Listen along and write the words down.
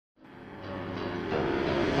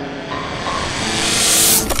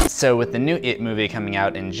So with the new It movie coming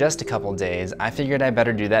out in just a couple days, I figured I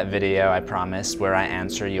better do that video I promised where I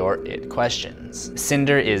answer your It questions.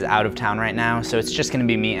 Cinder is out of town right now, so it's just gonna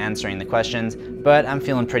be me answering the questions, but I'm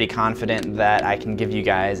feeling pretty confident that I can give you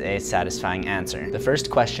guys a satisfying answer. The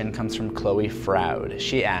first question comes from Chloe Froud.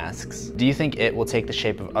 She asks, do you think It will take the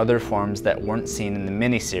shape of other forms that weren't seen in the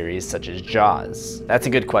miniseries, such as Jaws? That's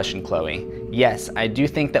a good question, Chloe. Yes, I do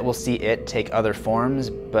think that we'll see It take other forms,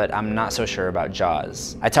 but I'm not so sure about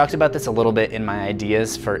Jaws. I talked about this a little bit in my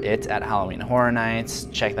ideas for It at Halloween Horror Nights.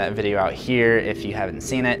 Check that video out here if you haven't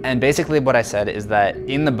seen it. And basically what I said is that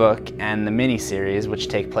in the book and the miniseries, which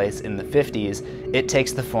take place in the 50s, It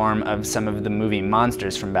takes the form of some of the movie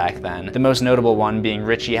monsters from back then. The most notable one being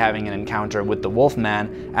Richie having an encounter with the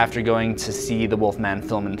Wolfman after going to see the Wolfman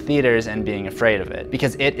film in theaters and being afraid of it,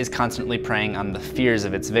 because It is constantly preying on the fears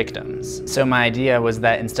of its victims. So my idea was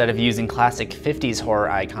that instead of using classic 50s horror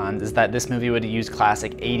icons, is that this movie would use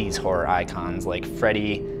classic 80s horror icons like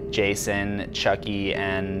Freddy, Jason, Chucky,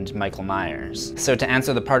 and Michael Myers. So to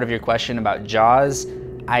answer the part of your question about Jaws,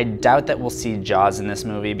 I doubt that we'll see Jaws in this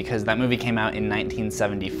movie because that movie came out in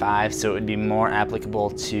 1975, so it would be more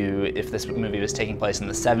applicable to if this movie was taking place in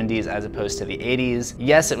the 70s as opposed to the 80s.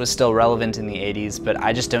 Yes, it was still relevant in the 80s, but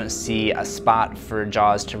I just don't see a spot for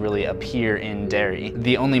Jaws to really appear in Derry.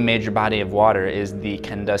 The only major body of water is the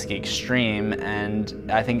Kenduskeag Stream, and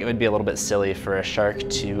I think it would be a little bit silly for a shark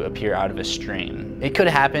to appear out of a stream. It could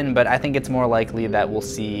happen, but I think it's more likely that we'll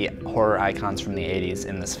see horror icons from the 80s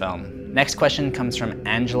in this film. Next question comes from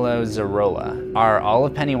Angelo Zarola. Are all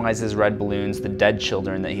of Pennywise's red balloons the dead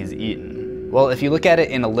children that he's eaten? Well, if you look at it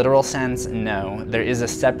in a literal sense, no. There is a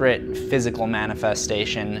separate physical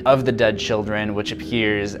manifestation of the dead children which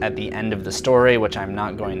appears at the end of the story, which I'm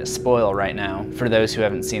not going to spoil right now for those who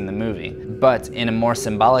haven't seen the movie. But in a more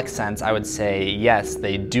symbolic sense, I would say yes,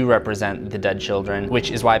 they do represent the dead children,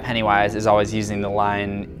 which is why Pennywise is always using the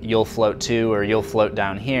line, "You'll float too," or "You'll float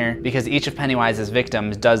down here," because each of Pennywise's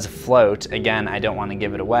victims does float. Again, I don't want to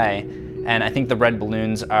give it away. And I think the red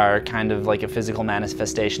balloons are kind of like a physical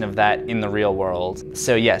manifestation of that in the real world.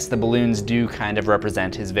 So yes, the balloons do kind of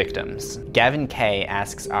represent his victims. Gavin K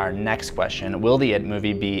asks our next question, will the It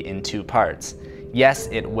movie be in 2 parts? Yes,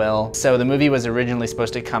 it will. So the movie was originally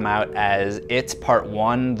supposed to come out as It Part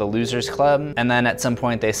 1, The Losers Club, and then at some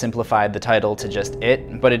point they simplified the title to just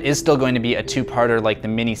It, but it is still going to be a 2-parter like the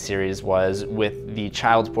miniseries was, with the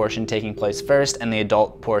child portion taking place first and the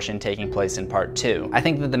adult portion taking place in Part 2. I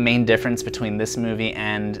think that the main difference between this movie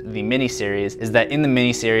and the miniseries is that in the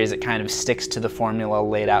miniseries it kind of sticks to the formula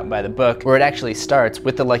laid out by the book, where it actually starts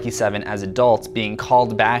with the Lucky Seven as adults being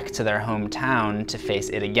called back to their hometown to face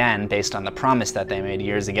It again based on the promise that they made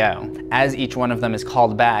years ago. As each one of them is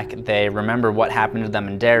called back, they remember what happened to them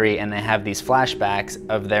in Derry, and they have these flashbacks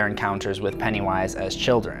of their encounters with Pennywise as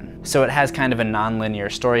children. So it has kind of a non-linear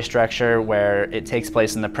story structure where it takes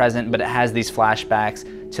place in the present, but it has these flashbacks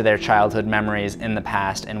to their childhood memories in the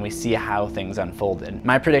past, and we see how things unfolded.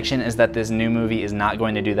 My prediction is that this new movie is not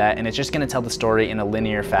going to do that, and it's just going to tell the story in a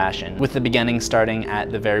linear fashion, with the beginning starting at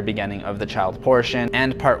the very beginning of the child portion,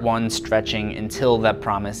 and Part 1 stretching until that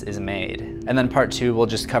promise is made. And then Part 2 will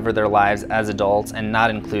just cover their lives as adults and not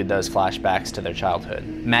include those flashbacks to their childhood.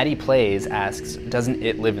 Maddie Plays asks, doesn't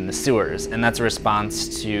It live in the sewers? And that's a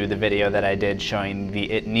response to the video that I did showing the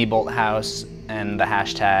It Neibolt house and the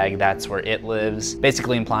hashtag "That's where It lives,"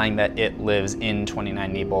 basically implying that It lives in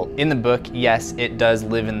 29 Neibolt. In the book, yes, it does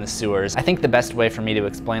live in the sewers. I think the best way for me to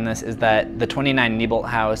explain this is that the 29 Neibolt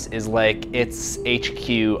house is like its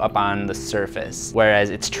HQ up on the surface, whereas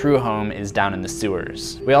its true home is down in the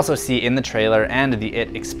sewers. We also see in the trailer and the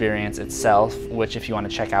It experience itself, which if you want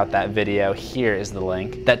to check out that video, here is the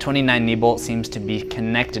link, that 29 Neibolt seems to be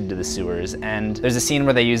connected to the sewers, and there's a scene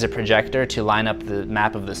where they use a projector to line up the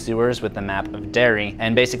map of the sewers with the map of Derry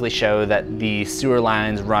and basically show that the sewer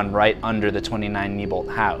lines run right under the 29 Neibolt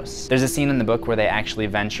house. There's a scene in the book where they actually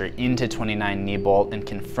venture into 29 Neibolt and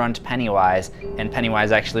confront Pennywise, and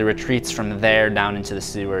Pennywise actually retreats from there down into the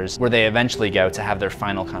sewers, where they eventually go to have their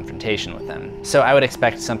final confrontation with him. So I would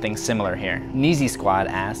expect something similar here. Neezy Squad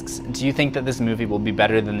asks, do you think that this movie will be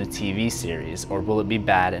better than the TV series, or will it be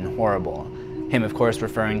bad and horrible? Him, of course,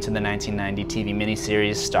 referring to the 1990 TV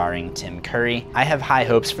miniseries starring Tim Curry. I have high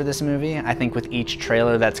hopes for this movie. I think with each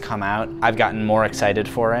trailer that's come out, I've gotten more excited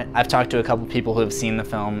for it. I've talked to a couple people who have seen the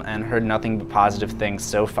film and heard nothing but positive things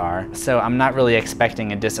so far, so I'm not really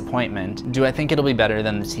expecting a disappointment. Do I think it'll be better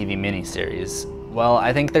than the TV miniseries? Well,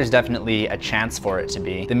 I think there's definitely a chance for it to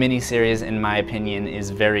be. The miniseries, in my opinion, is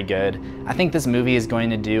very good. I think this movie is going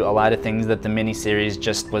to do a lot of things that the miniseries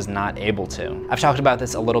just was not able to. I've talked about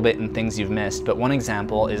this a little bit in Things You've Missed, but one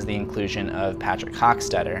example is the inclusion of Patrick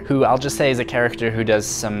Hockstetter, who I'll just say is a character who does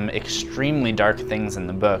some extremely dark things in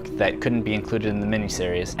the book that couldn't be included in the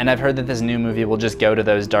miniseries. And I've heard that this new movie will just go to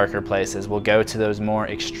those darker places, will go to those more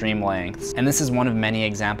extreme lengths. And this is one of many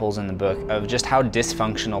examples in the book of just how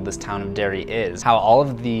dysfunctional this town of Derry is, how all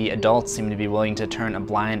of the adults seem to be willing to turn a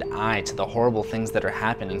blind eye to the horrible things that are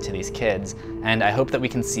happening to these kids, and I hope that we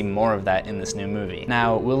can see more of that in this new movie.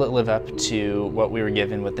 Now, will it live up to what we were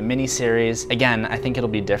given with the miniseries? Again, I think it'll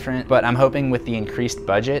be different, but I'm hoping with the increased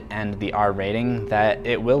budget and the R rating that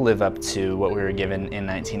it will live up to what we were given in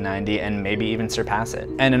 1990 and maybe even surpass it.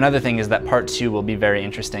 And another thing is that part 2 will be very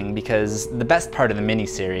interesting because the best part of the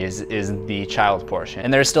miniseries is the child portion.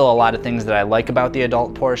 And there's still a lot of things that I like about the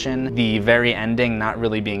adult portion, the very ending not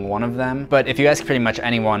really being one of them. But if you ask pretty much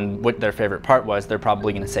anyone what their favorite part was, they're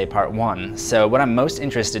probably gonna say part 1. So what I'm most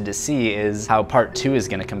interested to see is how part 2 is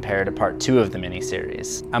gonna compare to part 2 of the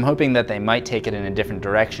miniseries. I'm hoping that they might take it in a different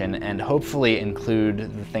direction and hopefully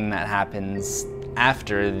include the thing that happens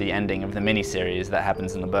after the ending of the miniseries that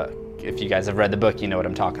happens in the book. If you guys have read the book, you know what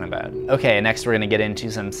I'm talking about. Okay, next we're gonna get into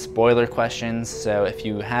some spoiler questions. So if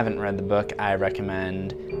you haven't read the book, I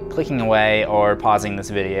recommend clicking away or pausing this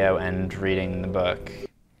video and reading the book.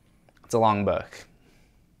 It's a long book.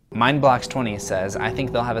 Mindblocks20 says, I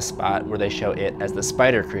think they'll have a spot where they show it as the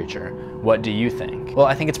spider creature. What do you think? Well,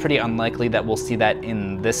 I think it's pretty unlikely that we'll see that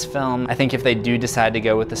in this film. I think if they do decide to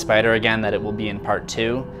go with the spider again, that it will be in part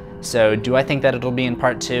 2. So do I think that it'll be in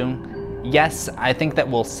part 2? Yes, I think that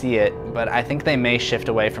we'll see it, but I think they may shift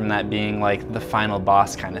away from that being like the final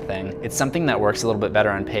boss kind of thing. It's something that works a little bit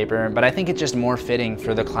better on paper, but I think it's just more fitting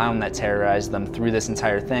for the clown that terrorized them through this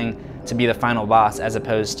entire thing to be the final boss as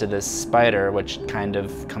opposed to this spider, which kind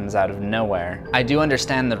of comes out of nowhere. I do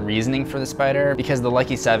understand the reasoning for the spider because the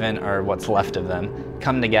Lucky Seven, or what's left of them,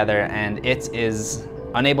 come together and it is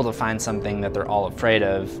unable to find something that they're all afraid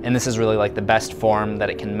of, and this is really like the best form that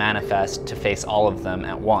it can manifest to face all of them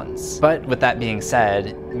at once. But with that being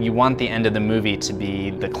said, you want the end of the movie to be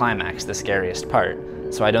the climax, the scariest part.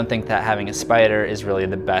 So I don't think that having a spider is really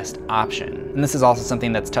the best option. And this is also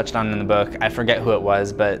something that's touched on in the book. I forget who it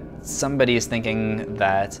was, but somebody is thinking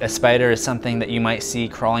that a spider is something that you might see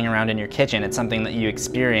crawling around in your kitchen. It's something that you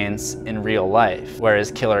experience in real life,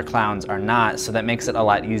 whereas killer clowns are not, so that makes it a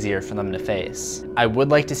lot easier for them to face. I would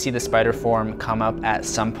like to see the spider form come up at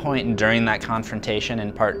some point during that confrontation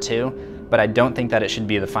in part 2, but I don't think that it should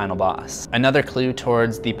be the final boss. Another clue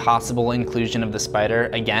towards the possible inclusion of the spider,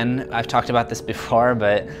 again, I've talked about this before,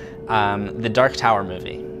 but the Dark Tower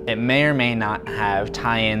movie. It may or may not have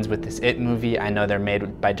tie-ins with this It movie. I know they're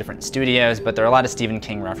made by different studios, but there are a lot of Stephen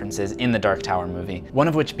King references in the Dark Tower movie. One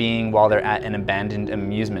of which being while they're at an abandoned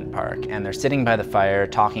amusement park and they're sitting by the fire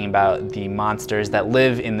talking about the monsters that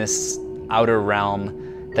live in this outer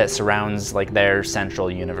realm that surrounds like their central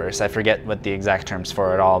universe. I forget what the exact terms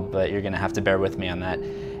for it all, but you're gonna have to bear with me on that.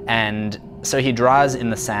 And so he draws in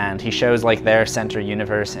the sand, he shows like their center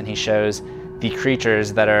universe, and he shows the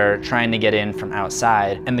creatures that are trying to get in from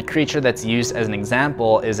outside. And the creature that's used as an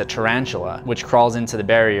example is a tarantula, which crawls into the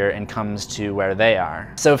barrier and comes to where they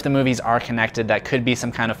are. So if the movies are connected, that could be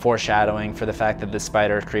some kind of foreshadowing for the fact that the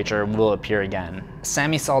spider creature will appear again.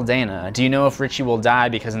 Sammy Saldana, do you know if Richie will die?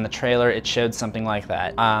 Because in the trailer it showed something like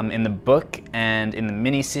that. In the book and in the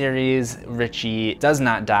miniseries, Richie does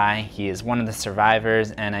not die. He is one of the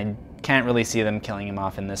survivors, and I can't really see them killing him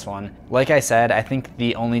off in this one. Like I said, I think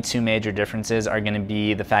the only two major differences are going to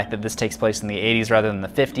be the fact that this takes place in the 80s rather than the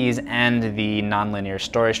 50s, and the non-linear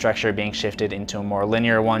story structure being shifted into a more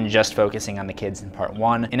linear one, just focusing on the kids in part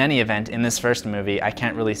 1. In any event, in this first movie, I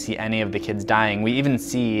can't really see any of the kids dying. We even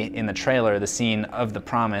see in the trailer the scene of the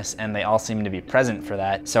promise, and they all seem to be present for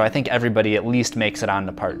that, so I think everybody at least makes it on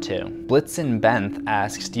to part 2. Blitzen Benth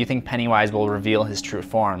asks, do you think Pennywise will reveal his true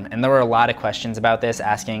form? And there were a lot of questions about this,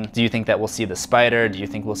 asking, do you think that we'll see the spider? Do you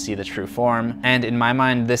think we'll see the true form? And in my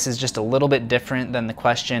mind, this is just a little bit different than the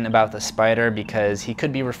question about the spider, because he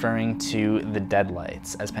could be referring to the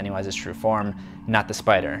deadlights as Pennywise's true form, not the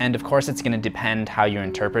spider. And of course it's going to depend how you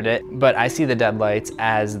interpret it, but I see the deadlights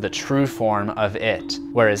as the true form of it,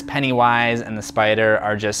 whereas Pennywise and the spider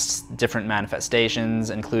are just different manifestations,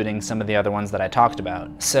 including some of the other ones that I talked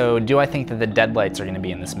about. So do I think that the deadlights are going to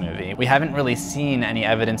be in this movie? We haven't really seen any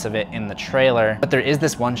evidence of it in the trailer, but there is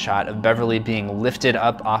this one shot shot of Beverly being lifted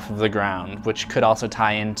up off of the ground, which could also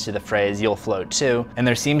tie into the phrase "you'll float too." And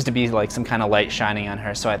there seems to be like some kind of light shining on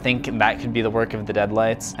her, so I think that could be the work of the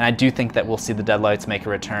deadlights. And I do think that we'll see the deadlights make a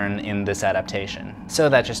return in this adaptation. So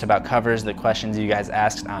that just about covers the questions you guys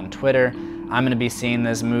asked on Twitter. I'm gonna be seeing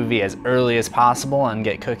this movie as early as possible and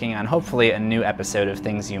get cooking on hopefully a new episode of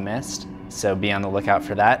Things You Missed. So be on the lookout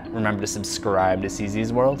for that. Remember to subscribe to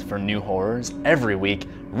CZsWorld for new horrors every week.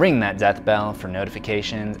 Ring that death bell for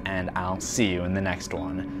notifications, and I'll see you in the next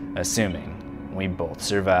one, assuming we both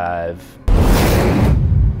survive.